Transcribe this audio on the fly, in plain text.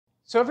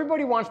So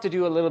everybody wants to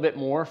do a little bit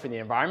more for the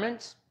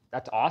environment.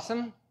 That's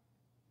awesome.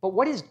 But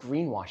what is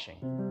greenwashing?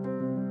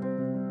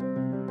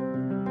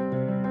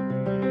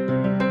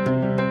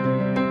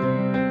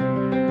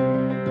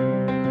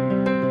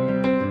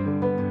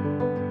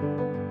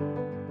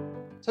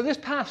 So this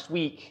past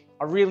week,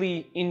 a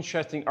really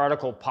interesting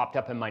article popped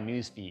up in my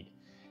newsfeed.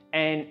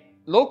 And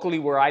locally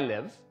where I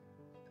live,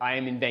 I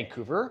am in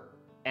Vancouver,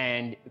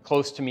 and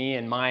close to me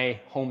in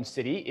my home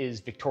city is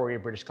Victoria,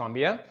 British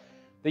Columbia.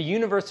 The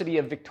University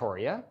of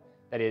Victoria,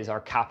 that is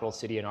our capital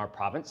city in our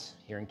province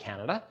here in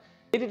Canada,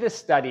 they did a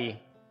study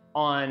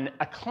on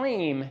a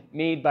claim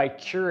made by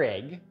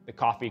Keurig, the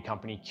coffee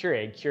company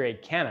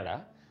Keurig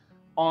Canada,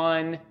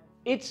 on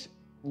its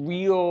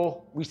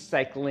real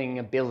recycling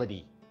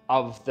ability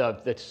of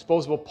the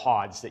disposable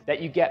pods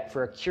that you get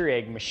for a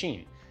Keurig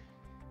machine.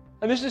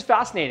 And this is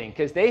fascinating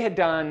because they had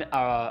done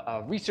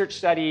a research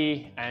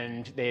study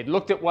and they had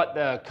looked at what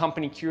the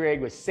company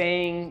Keurig was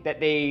saying that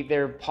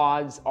their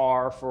pods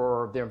are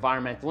for their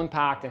environmental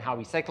impact and how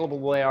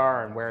recyclable they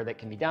are and where that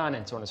can be done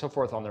and so on and so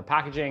forth on their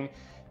packaging.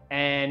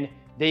 And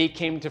they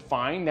came to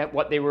find that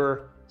what they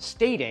were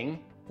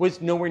stating was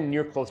nowhere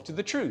near close to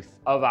the truth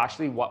of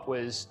actually what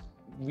was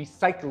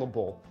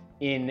recyclable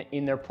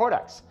in their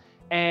products.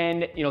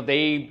 And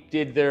they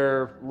did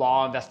their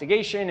law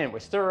investigation, and it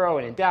was thorough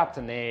and in depth,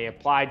 and they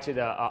applied to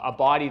a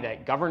body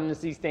that governs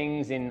these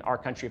things in our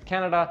country of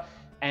Canada.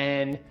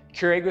 And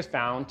Keurig was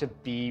found to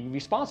be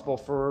responsible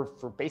for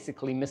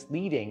basically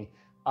misleading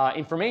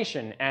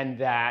information, and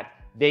that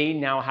they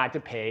now had to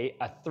pay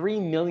a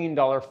 $3 million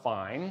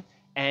fine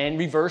and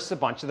reverse a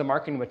bunch of the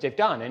marketing which they've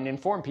done and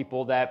inform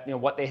people that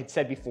what they had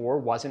said before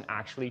wasn't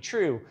actually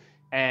true,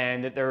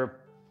 and that their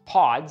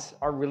pods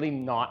are really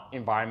not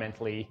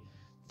environmentally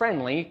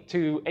friendly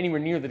to anywhere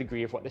near the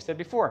degree of what they said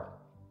before.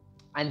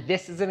 And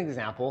this is an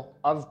example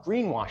of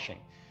greenwashing.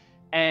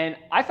 And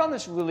I found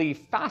this really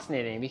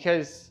fascinating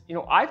because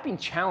I've been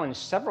challenged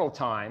several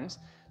times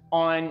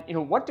on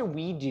what do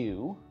we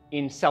do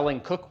in selling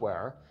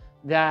cookware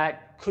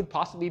that could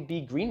possibly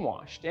be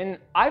greenwashed. And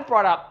I've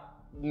brought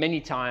up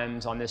many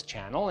times on this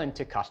channel and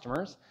to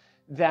customers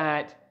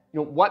that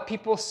what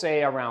people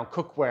say around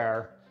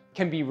cookware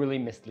can be really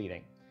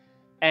misleading.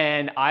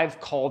 And I've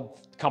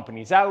called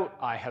companies out.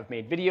 I have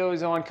made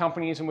videos on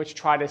companies in which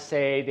try to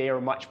say they are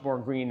much more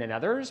green than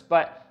others,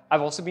 but I've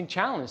also been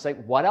challenged,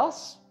 like what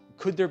else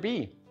could there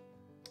be?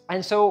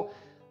 And so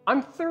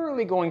I'm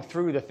thoroughly going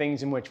through the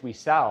things in which we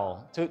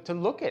sell to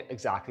look at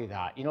exactly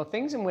that.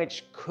 Things in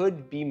which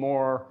could be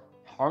more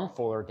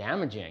harmful or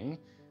damaging,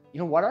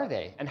 what are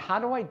they? And how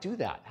do I do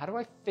that? How do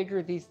I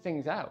figure these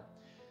things out?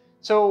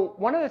 So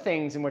one of the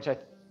things in which I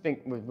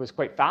think was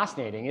quite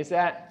fascinating is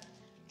that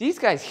these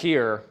guys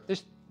here,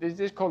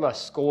 there's called a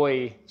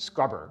SCOI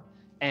scrubber,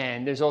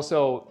 and there's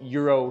also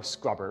Euro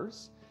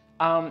scrubbers.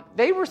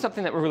 They were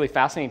something that were really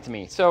fascinating to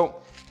me.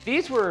 So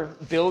these were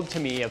billed to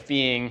me of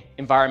being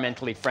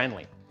environmentally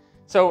friendly.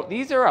 So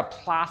these are a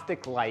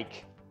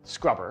plastic-like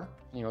scrubber.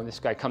 This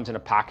guy comes in a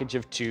package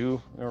of two,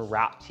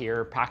 wrapped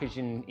here, packaged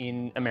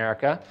in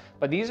America,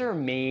 but these are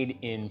made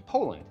in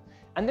Poland,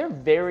 and they're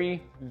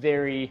very,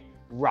 very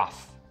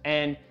rough.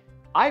 And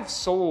I've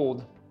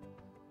sold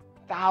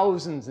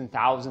thousands and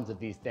thousands of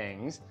these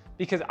things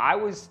because I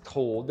was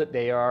told that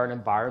they are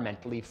an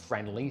environmentally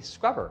friendly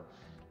scrubber.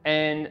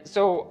 And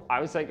so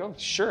I was like, oh,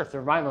 sure, if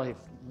they're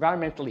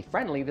environmentally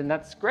friendly, then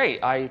that's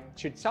great. I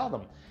should sell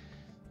them.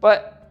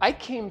 But I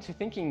came to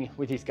thinking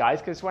with these guys,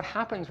 because what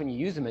happens when you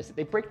use them is that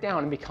they break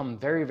down and become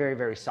very, very,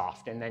 very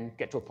soft and then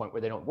get to a point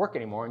where they don't work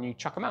anymore and you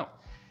chuck them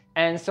out.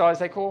 And so I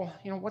was like, well,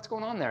 what's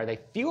going on there? They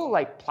feel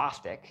like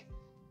plastic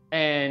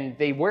and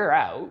they wear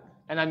out,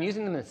 and I'm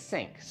using them in the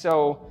sink.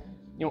 So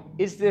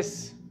is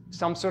this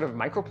some sort of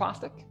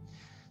microplastic?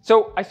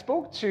 So I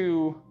spoke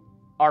to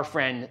our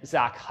friend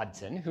Zach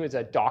Hudson, who is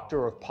a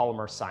doctor of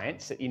polymer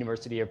science at the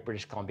University of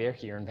British Columbia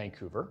here in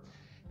Vancouver.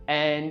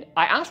 And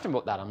I asked him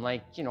about that. I'm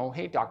like,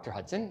 hey, Dr.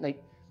 Hudson,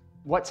 like,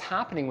 what's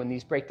happening when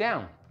these break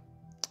down?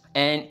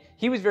 And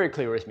he was very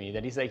clear with me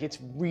that he's like, it's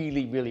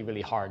really, really,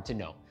 really hard to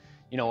know.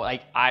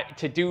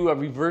 To do a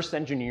reverse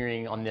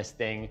engineering on this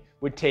thing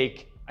would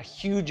take a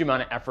huge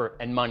amount of effort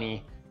and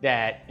money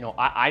that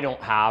I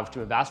don't have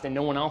to invest, and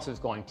no one else is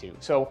going to.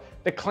 So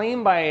the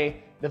claim by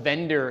the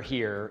vendor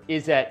here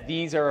is that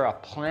these are a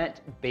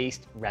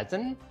plant-based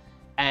resin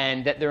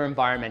and that they're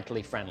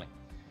environmentally friendly.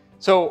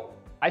 So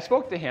I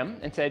spoke to him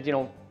and said,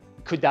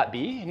 could that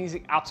be? And he's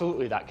like,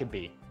 absolutely, that could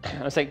be.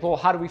 I was like, well,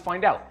 how do we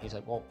find out? He's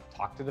like, well,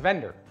 talk to the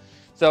vendor.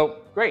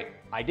 So great,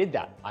 I did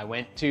that. I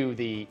went to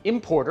the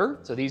importer.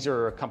 So these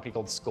are a company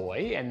called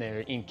SCOI, and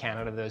they're in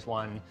Canada, there's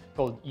one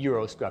called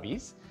Euro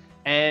Scrubbies.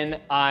 And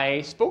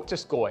I spoke to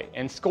SCOI,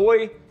 and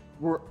SCOI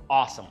were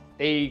awesome.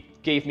 They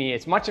gave me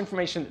as much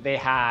information that they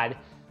had,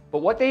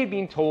 but what they had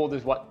been told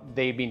is what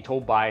they'd been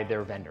told by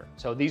their vendor.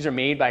 So these are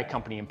made by a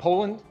company in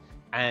Poland,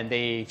 and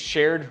they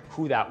shared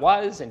who that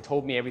was and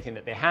told me everything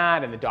that they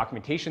had and the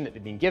documentation that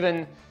they'd been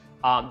given.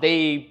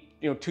 They,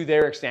 to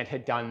their extent,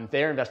 had done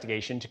their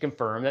investigation to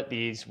confirm that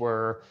these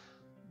were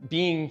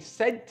being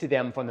said to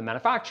them from the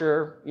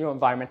manufacturer,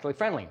 environmentally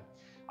friendly.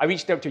 I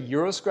reached out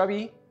to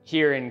Scrubby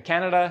here in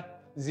Canada,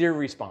 zero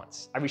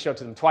response. I reached out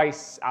to them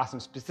twice, asked them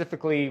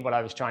specifically what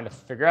I was trying to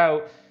figure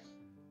out.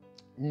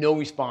 No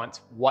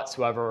response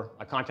whatsoever.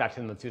 I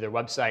contacted them through their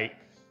website.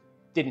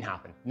 Didn't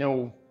happen.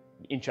 No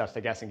interest,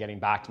 I guess, in getting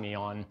back to me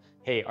on,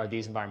 hey, are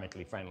these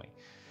environmentally friendly?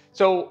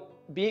 So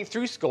being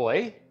through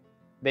Skoy,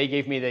 they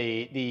gave me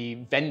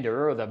the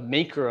vendor or the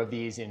maker of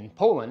these in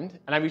Poland,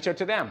 and I reached out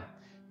to them.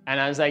 And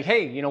I was like,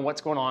 hey, you know,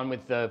 what's going on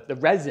with the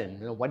resin?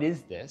 You know, what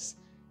is this?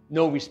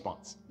 No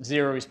response,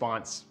 zero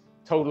response,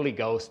 totally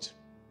ghost.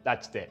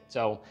 That's it.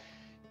 So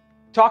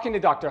talking to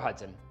Dr.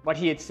 Hudson, what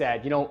he had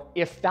said, you know,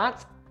 if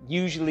that's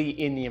usually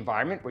in the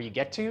environment where you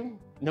get to,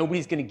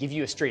 nobody's going to give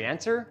you a straight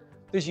answer.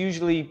 There's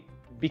usually,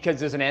 because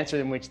there's an answer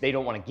in which they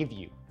don't want to give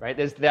you, right?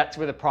 That's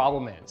where the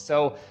problem is.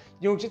 So,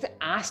 you know, just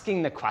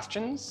asking the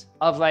questions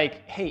of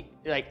like, hey,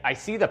 like I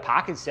see the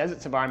package says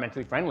it's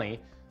environmentally friendly,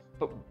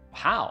 but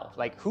how?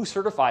 Like who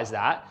certifies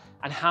that?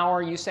 And how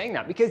are you saying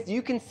that? Because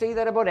you can say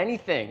that about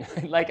anything.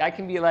 Like I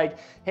can be like,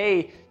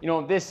 hey, you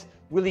know, this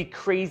really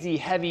crazy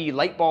heavy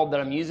light bulb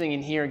that I'm using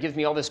in here gives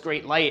me all this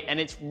great light and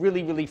it's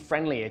really, really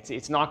friendly.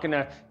 It's not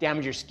gonna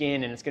damage your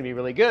skin and it's gonna be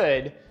really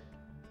good.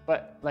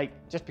 But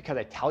like, just because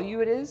I tell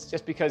you it is,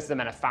 just because the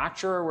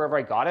manufacturer, wherever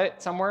I got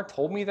it somewhere,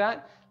 told me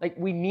that, like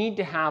we need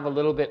to have a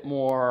little bit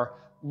more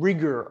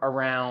rigor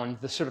around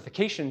the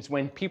certifications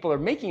when people are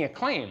making a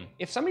claim.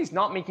 If somebody's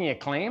not making a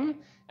claim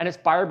and it's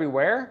buyer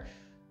beware,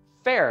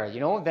 fair, you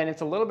know, then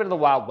it's a little bit of the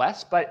Wild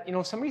West, but you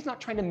know, somebody's not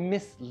trying to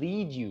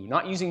mislead you,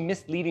 not using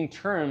misleading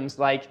terms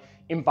like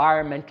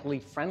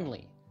environmentally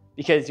friendly.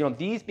 Because, you know,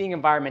 these being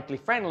environmentally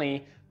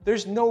friendly,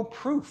 there's no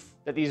proof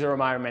that these are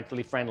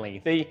environmentally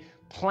friendly. The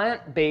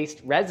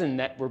plant-based resin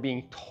that we're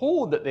being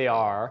told that they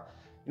are,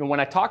 you know, when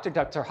I talked to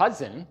Dr.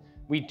 Hudson,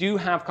 we do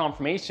have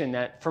confirmation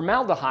that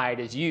formaldehyde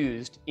is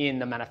used in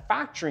the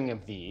manufacturing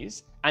of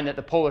these, and that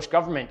the Polish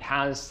government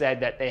has said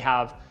that they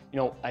have, you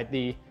know,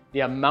 the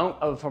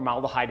amount of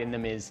formaldehyde in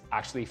them is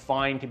actually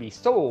fine to be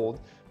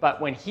sold. But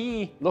when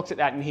he looks at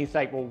that and he's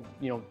like, well,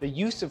 you know, the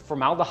use of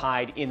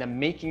formaldehyde in the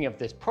making of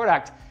this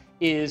product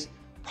is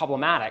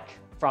problematic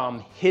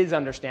from his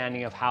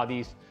understanding of how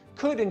these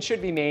could and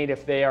should be made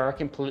if they are a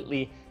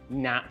completely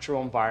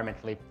natural,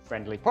 environmentally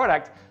friendly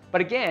product.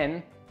 But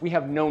again, we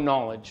have no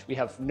knowledge, we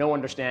have no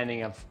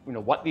understanding of, you know,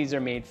 what these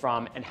are made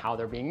from and how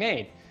they're being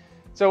made.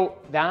 So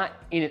that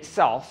in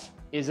itself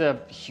is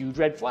a huge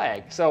red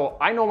flag. So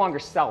I no longer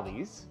sell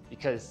these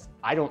because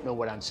I don't know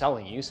what I'm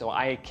selling you, so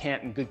I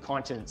can't in good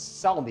conscience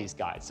sell these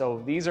guys.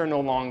 So these are no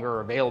longer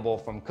available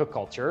from Cook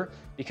Culture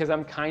because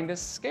I'm kind of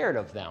scared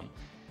of them.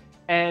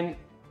 And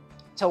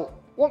so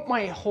what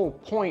my whole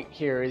point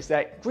here is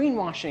that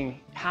greenwashing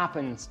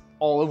happens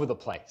all over the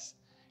place,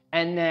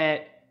 and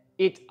that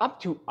it's up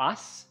to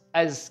us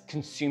as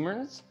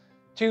consumers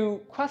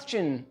to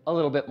question a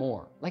little bit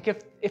more. Like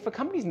if a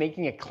company's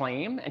making a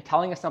claim and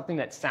telling us something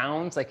that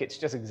sounds like it's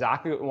just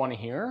exactly what we want to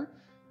hear,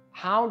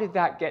 how did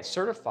that get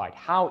certified?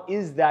 How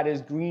is that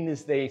as green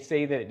as they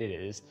say that it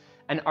is?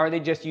 And are they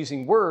just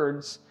using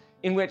words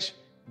in which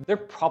they're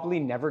probably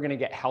never going to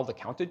get held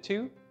accounted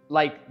to?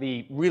 Like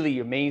the really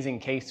amazing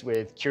case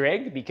with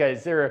Keurig,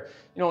 because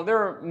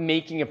they're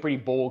making a pretty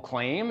bold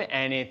claim,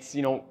 and it's,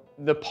 you know,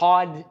 the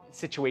pod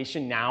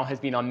situation now has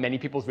been on many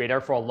people's radar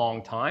for a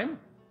long time.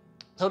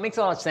 So it makes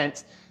a lot of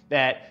sense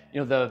that,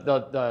 you know,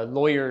 the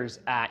lawyers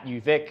at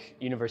UVic,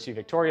 University of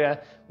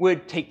Victoria,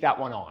 would take that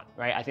one on,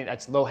 right? I think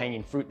that's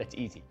low-hanging fruit, that's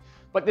easy.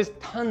 But there's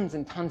tons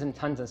and tons and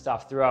tons of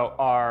stuff throughout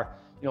our,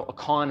 you know,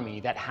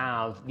 economy that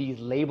have these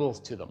labels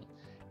to them.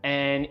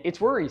 And it's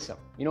worrisome.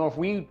 You know, if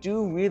we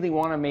do really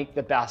want to make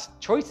the best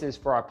choices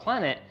for our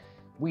planet,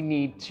 we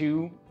need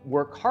to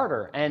work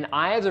harder. And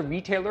I, as a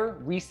retailer,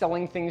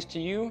 reselling things to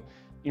you,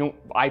 you know,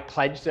 I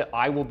pledge that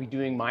I will be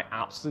doing my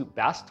absolute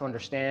best to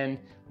understand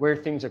where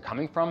things are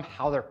coming from,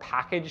 how they're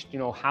packaged, you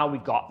know, how we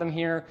got them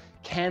here.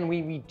 Can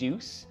we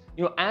reduce?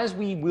 You know, as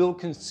we will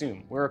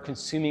consume, we're a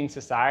consuming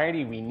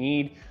society. We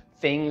need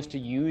things to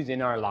use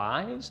in our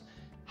lives.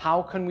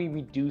 How can we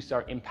reduce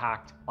our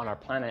impact on our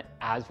planet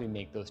as we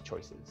make those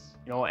choices?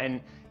 You know,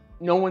 and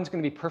no one's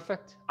going to be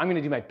perfect. I'm going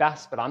to do my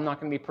best, but I'm not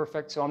going to be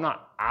perfect. So I'm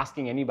not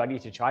asking anybody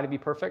to try to be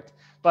perfect.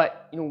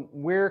 But, you know,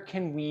 where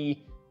can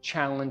we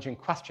challenge and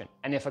question?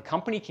 And if a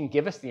company can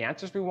give us the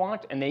answers we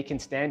want and they can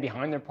stand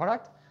behind their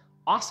product,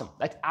 awesome.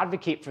 Let's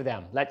advocate for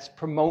them. Let's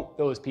promote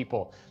those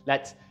people.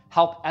 Let's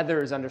help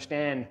others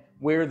understand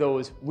where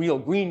those real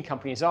green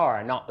companies are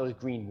and not those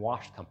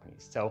greenwashed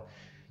companies. So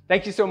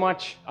thank you so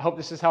much. I hope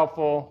this is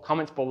helpful.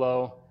 Comments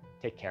below.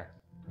 Take care.